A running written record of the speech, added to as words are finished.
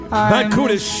Matt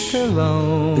Kudish,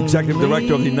 Executive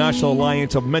Director of the National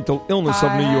Alliance of Mental Illness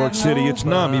of New York City. It's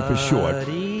NAMI for short.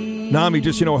 NAMI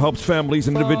just, helps families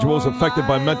and individuals affected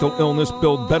by mental illness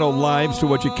build better lives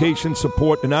through education,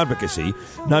 support, and advocacy.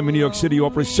 NAMI New York City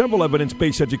offers several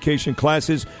evidence-based education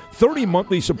classes, 30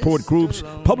 monthly support groups,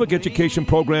 public education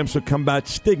programs to combat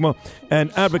stigma,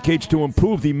 and advocates to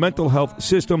improve the mental health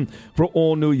system for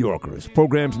all New Yorkers.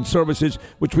 Programs and services,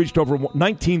 which reached over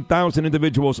 19,000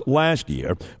 individuals last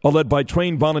year, are led by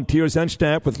trained volunteers and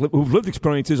staff who've lived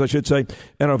experiences, and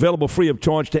are available free of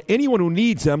charge to anyone who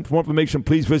needs them. For more information,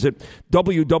 please visit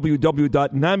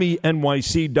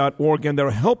www.naminyc.org and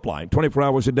their helpline, 24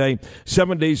 hours a day,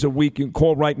 7 days a week. You can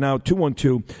call right now,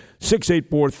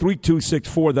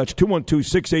 212-684-3264. That's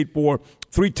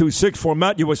 212-684-3264.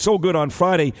 Matt, you were so good on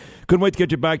Friday. Couldn't wait to get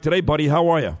you back today, buddy. How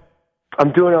are you?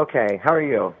 I'm doing okay. How are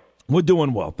you? We're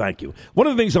doing well, thank you. One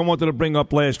of the things I wanted to bring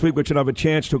up last week, which I didn't have a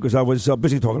chance to because I was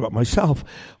busy talking about myself,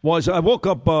 was I woke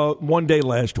up one day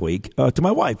last week to my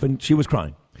wife, and she was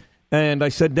crying. And I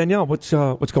said, Danielle, what's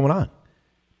going on?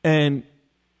 And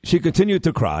she continued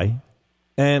to cry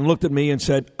and looked at me and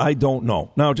said, I don't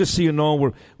know. Now, just so you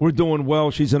know, we're doing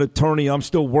well. She's an attorney. I'm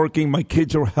still working. My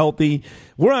kids are healthy.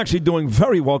 We're actually doing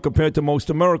very well compared to most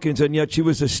Americans. And yet she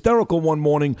was hysterical one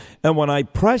morning. And when I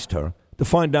pressed her to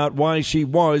find out why she's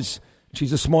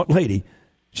a smart lady,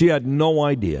 she had no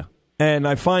idea. And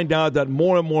I find out that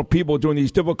more and more people during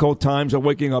these difficult times are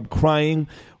waking up crying,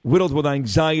 riddled with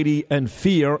anxiety and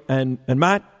fear. And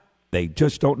Matt, they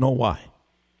just don't know why.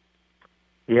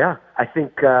 Yeah, I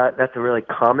think that's a really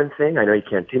common thing. I know you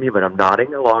can't see me, but I'm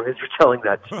nodding along as you're telling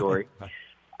that story.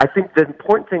 I think the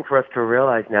important thing for us to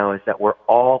realize now is that we're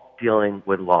all dealing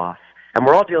with loss. And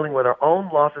we're all dealing with our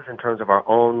own losses in terms of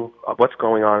what's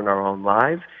going on in our own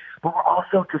lives. But we're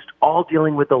also just all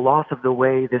dealing with the loss of the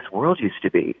way this world used to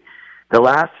be. The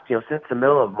last, since the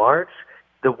middle of March,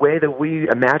 the way that we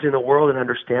imagine the world and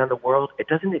understand the world, it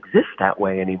doesn't exist that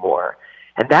way anymore.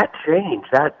 And that change,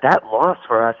 that loss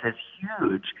for us is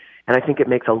huge. And I think it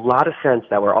makes a lot of sense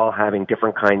that we're all having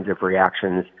different kinds of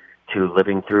reactions to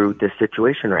living through this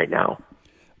situation right now.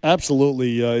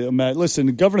 Absolutely, Matt.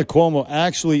 Listen, Governor Cuomo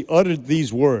actually uttered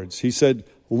these words. He said,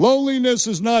 loneliness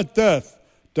is not death.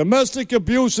 Domestic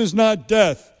abuse is not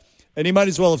death. And he might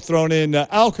as well have thrown in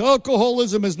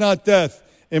alcoholism is not death,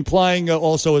 implying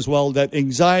also as well that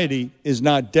anxiety is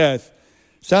not death.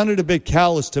 Sounded a bit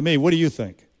callous to me. What do you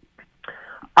think?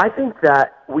 I think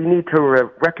that we need to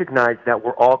recognize that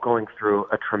we're all going through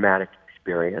a traumatic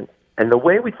experience. And the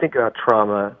way we think about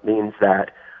trauma means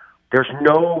that there's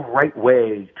no right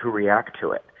way to react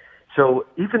to it. So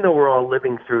even though we're all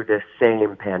living through this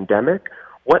same pandemic,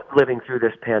 what living through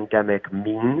this pandemic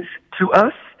means to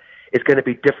us is going to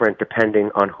be different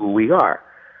depending on who we are.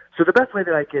 So the best way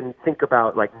that I can think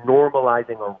about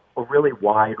normalizing a really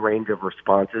wide range of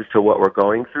responses to what we're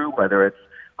going through, whether it's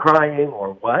crying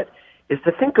or what, is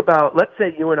to think about, let's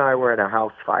say you and I were in a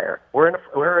house fire. We're in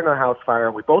a house fire.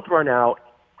 We both run out,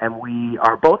 and we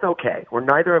are both okay.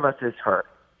 Neither of us is hurt.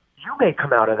 You may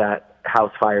come out of that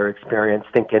house fire experience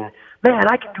thinking, man,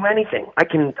 I can do anything. I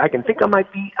can think on my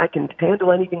feet. I can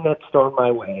handle anything that's thrown my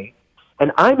way.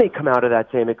 And I may come out of that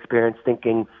same experience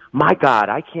thinking, my God,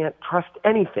 I can't trust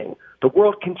anything. The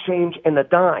world can change in a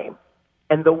dime.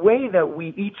 And the way that we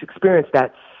each experience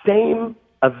that same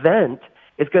event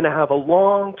is going to have a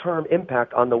long-term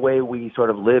impact on the way we sort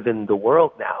of live in the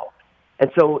world now.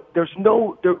 And so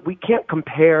we can't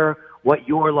compare what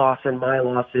your loss and my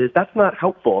loss is. That's not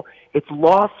helpful. It's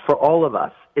loss for all of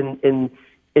us in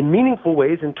meaningful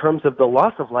ways in terms of the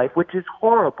loss of life, which is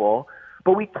horrible,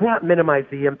 but we can't minimize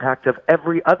the impact of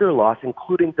every other loss,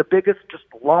 including the biggest just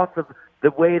loss of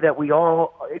the way that we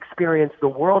all experience the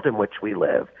world in which we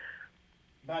live.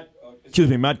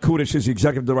 Matt Kudish is the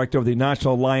Executive Director of the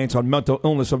National Alliance on Mental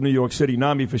Illness of New York City,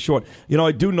 NAMI for short.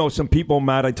 I do know some people,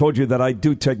 Matt, I told you that I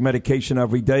do take medication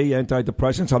every day,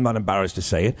 antidepressants. I'm not embarrassed to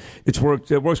say it.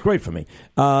 It works great for me.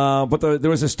 But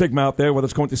there is a stigma out there, whether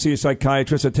it's going to see a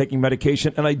psychiatrist or taking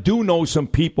medication. And I do know some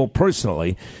people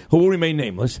personally who will remain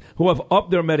nameless, who have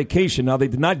upped their medication. Now, they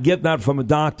did not get that from a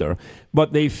doctor,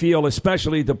 but they feel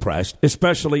especially depressed,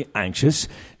 especially anxious.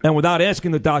 And without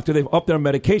asking the doctor, they've upped their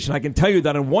medication. I can tell you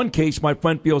that in one case, my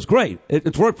friend feels great.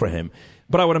 It's worked for him.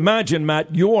 But I would imagine,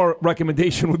 Matt, your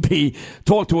recommendation would be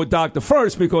talk to a doctor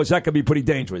first because that could be pretty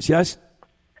dangerous, yes?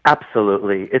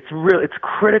 Absolutely. It's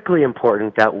critically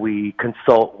important that we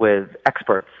consult with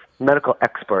experts, medical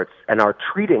experts, and our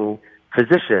treating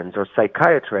physicians or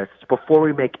psychiatrists before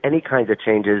we make any kinds of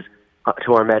changes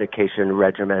to our medication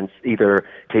regimens, either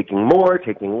taking more,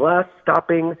 taking less,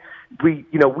 stopping. we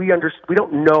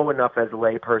don't know enough as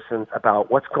laypersons about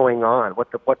what's going on, what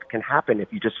can happen if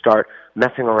you just start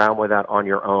messing around with that on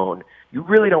your own. You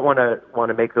really don't want to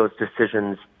make those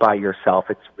decisions by yourself.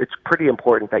 It's pretty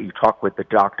important that you talk with the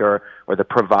doctor or the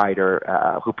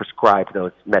provider who prescribes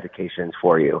those medications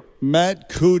for you. Matt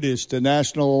Kudish, the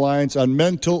National Alliance on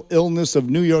Mental Illness of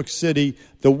New York City.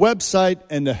 The website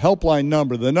and the helpline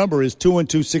number. The number is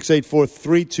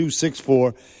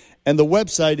 212-684-3264. And the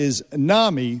website is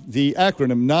NAMI, the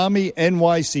acronym NAMI,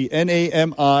 NYC,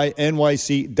 NAMI,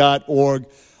 NYC.org.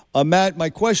 Matt, my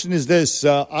question is this.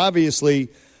 Obviously,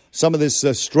 some of this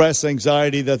stress,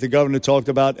 anxiety that the governor talked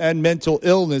about, and mental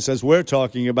illness, as we're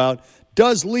talking about,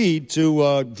 does lead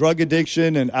to drug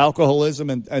addiction and alcoholism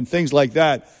and things like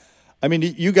that. I mean,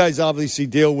 you guys obviously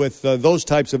deal with those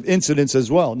types of incidents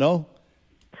as well, no?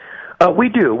 We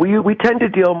do. We tend to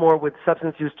deal more with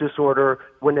substance use disorder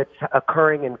when it's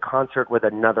occurring in concert with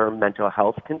another mental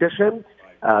health condition,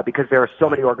 because there are so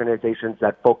many organizations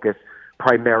that focus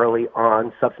primarily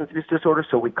on substance use disorder,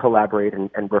 so we collaborate and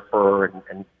refer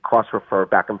and cross-refer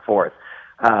back and forth.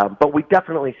 But we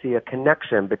definitely see a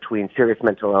connection between serious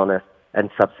mental illness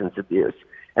and substance abuse.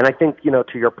 And I think, to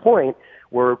your point,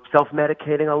 we're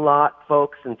self-medicating a lot,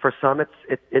 folks, and for some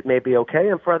it may be okay,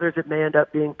 and for others it may end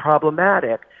up being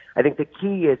problematic. I think the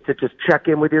key is to just check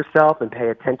in with yourself and pay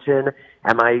attention.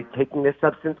 Am I taking this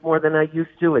substance more than I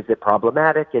used to? Is it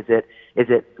problematic? Is it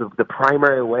the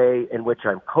primary way in which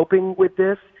I'm coping with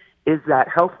this? Is that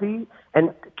healthy?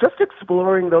 And just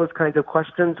exploring those kinds of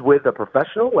questions with a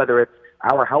professional, whether it's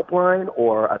our helpline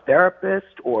or a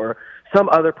therapist or some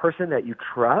other person that you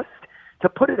trust, to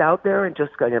put it out there and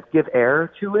just kind of give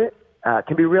air to it,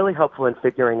 can be really helpful in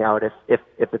figuring out if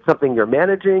it's something you're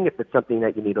managing, if it's something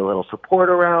that you need a little support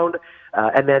around,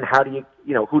 and then how do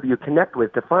who do you connect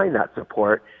with to find that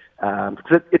support?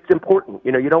 So it's important.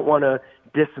 You don't want to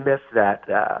dismiss that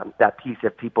piece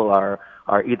if people are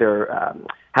either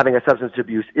having a substance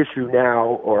abuse issue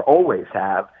now or always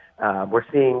have. We're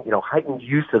seeing heightened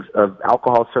use of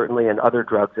alcohol certainly and other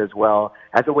drugs as well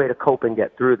as a way to cope and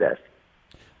get through this.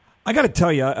 I got to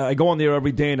tell you, I go on there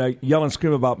every day and I yell and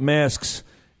scream about masks,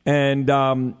 and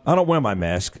I don't wear my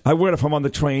mask. I wear it if I'm on the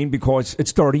train because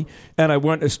it's dirty, and I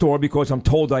wear it in a store because I'm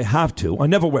told I have to. I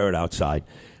never wear it outside.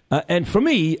 And for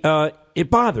me,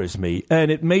 it bothers me, and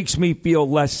it makes me feel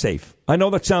less safe. I know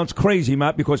that sounds crazy,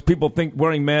 Matt, because people think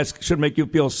wearing masks should make you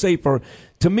feel safer.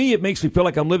 To me, it makes me feel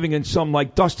like I'm living in some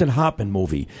like Dustin Hoffman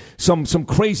movie, some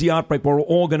crazy outbreak where we're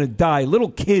all going to die.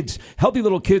 Little kids, healthy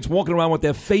little kids walking around with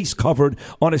their face covered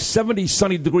on a 70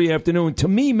 sunny degree afternoon, to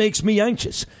me makes me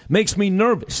anxious, makes me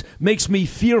nervous, makes me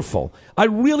fearful. I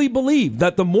really believe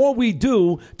that the more we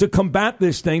do to combat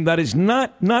this thing that is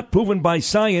not proven by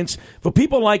science, for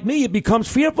people like me, it becomes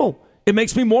fearful. It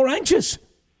makes me more anxious.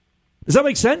 Does that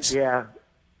make sense? Yeah,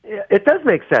 it does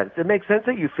make sense. It makes sense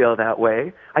that you feel that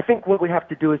way. I think what we have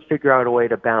to do is figure out a way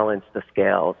to balance the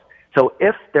scales. So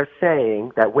if they're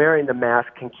saying that wearing the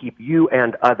mask can keep you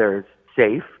and others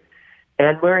safe,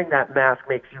 and wearing that mask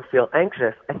makes you feel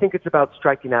anxious, I think it's about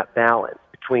striking that balance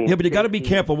between... Yeah, but you got to be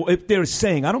careful. If they're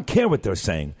saying, I don't care what they're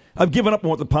saying. I've given up on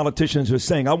what the politicians are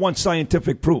saying. I want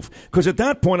scientific proof. Because at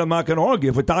that point, I'm not going to argue.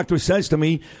 If a doctor says to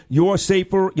me, you're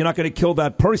safer, you're not going to kill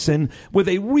that person, with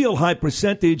a real high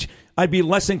percentage, I'd be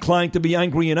less inclined to be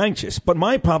angry and anxious. But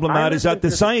my problem, Matt, is that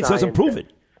the science doesn't prove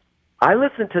it. I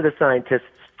listen to the scientists,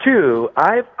 too.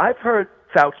 I've heard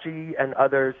Fauci and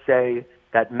others say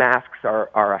that masks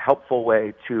are a helpful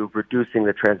way to reducing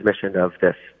the transmission of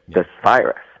this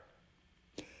virus.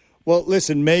 Well,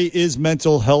 listen, May is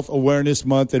Mental Health Awareness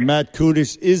Month, and Matt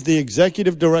Kudish is the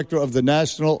Executive Director of the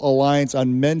National Alliance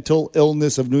on Mental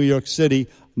Illness of New York City,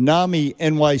 NAMI,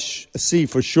 NYC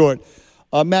for short.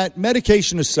 Matt,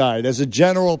 medication aside, as a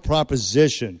general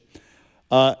proposition,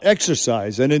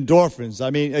 exercise and endorphins,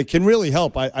 I mean, it can really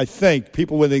help, I think,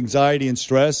 people with anxiety and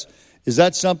stress. Is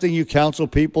that something you counsel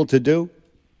people to do?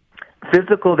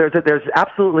 There's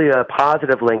absolutely a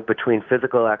positive link between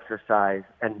physical exercise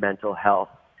and mental health.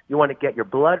 You want to get your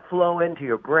blood flow into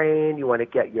your brain. You want to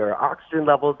get your oxygen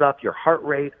levels up, your heart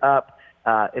rate up.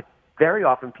 It's very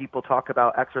often people talk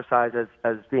about exercise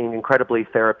as being incredibly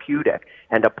therapeutic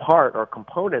and a part or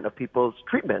component of people's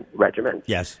treatment regimen.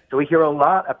 Yes. So we hear a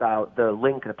lot about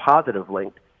the positive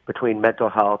link between mental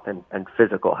health and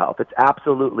physical health. It's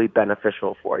absolutely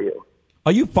beneficial for you.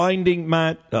 Are you finding,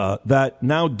 Matt, that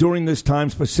now during this time,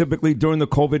 specifically during the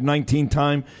COVID-19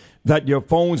 time, that your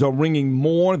phones are ringing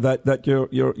more, that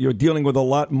you're dealing with a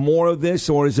lot more of this,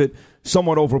 or is it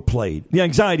somewhat overplayed? The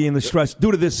anxiety and the stress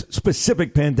due to this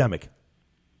specific pandemic.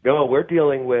 No, we're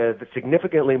dealing with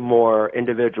significantly more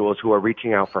individuals who are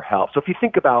reaching out for help. So if you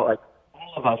think about like all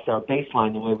all of us, our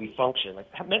baseline, the way we function. Like,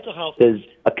 mental health is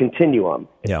a continuum.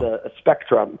 It's a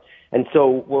spectrum. And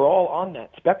so we're all on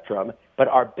that spectrum, but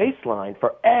our baseline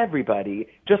for everybody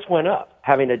just went up,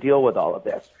 having to deal with all of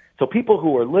this. So people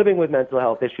who were living with mental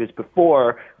health issues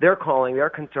before, they're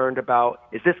concerned about,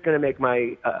 is this going to make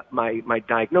my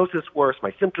diagnosis worse,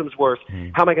 my symptoms worse?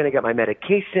 How am I going to get my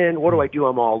medication? What do I do?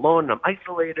 I'm all alone and I'm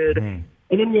isolated.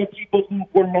 And then you have people who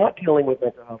were not dealing with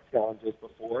mental health challenges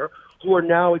before, who are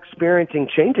now experiencing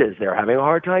changes. They're having a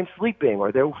hard time sleeping,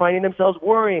 or they're finding themselves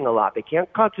worrying a lot. They can't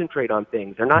concentrate on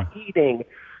things. They're not eating.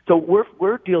 So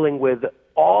we're dealing with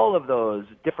all of those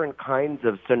different kinds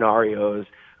of scenarios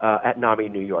at NAMI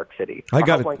New York City. Our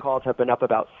helpline calls have been up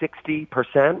about 60%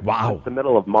 since the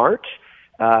middle of March.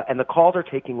 And the calls are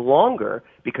taking longer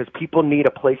because people need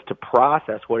a place to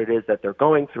process what it is that they're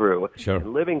going through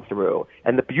and living through.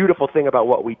 And the beautiful thing about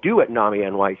what we do at NAMI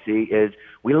NYC is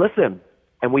we listen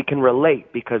and we can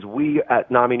relate, because we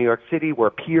at NAMI New York City, we're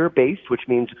peer-based, which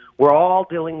means we're all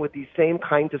dealing with these same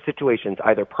kinds of situations,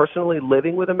 either personally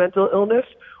living with a mental illness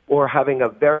or having a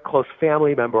very close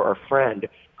family member or friend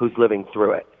who's living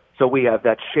through it. So we have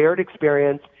that shared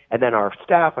experience, and then our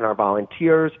staff and our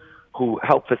volunteers who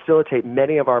help facilitate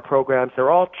many of our programs,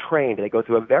 they're all trained. They go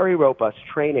through a very robust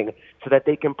training so that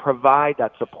they can provide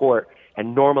that support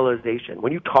and normalization.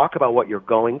 When you talk about what you're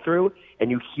going through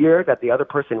and you hear that the other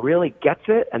person really gets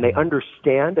it and they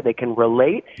understand and they can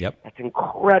relate, that's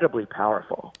incredibly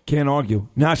powerful. Can't argue.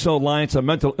 National Alliance on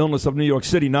Mental Illness of New York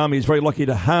City, NAMI, is very lucky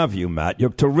to have you, Matt.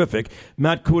 You're terrific.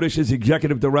 Matt Kudish is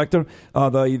Executive Director.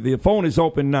 The phone is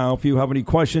open now if you have any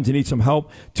questions and need some help.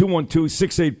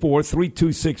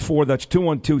 212-684-3264. That's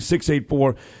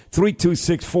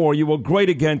 212-684-3264. You were great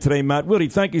again today, Matt. Really,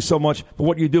 thank you so much for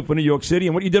what you do for New York City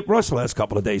and what you did for us the last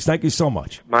couple of days. Thank you so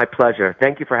much. My pleasure.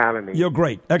 Thank you for having me. You're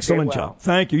great. Excellent job.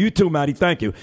 Thank you. You too, Matty. Thank you.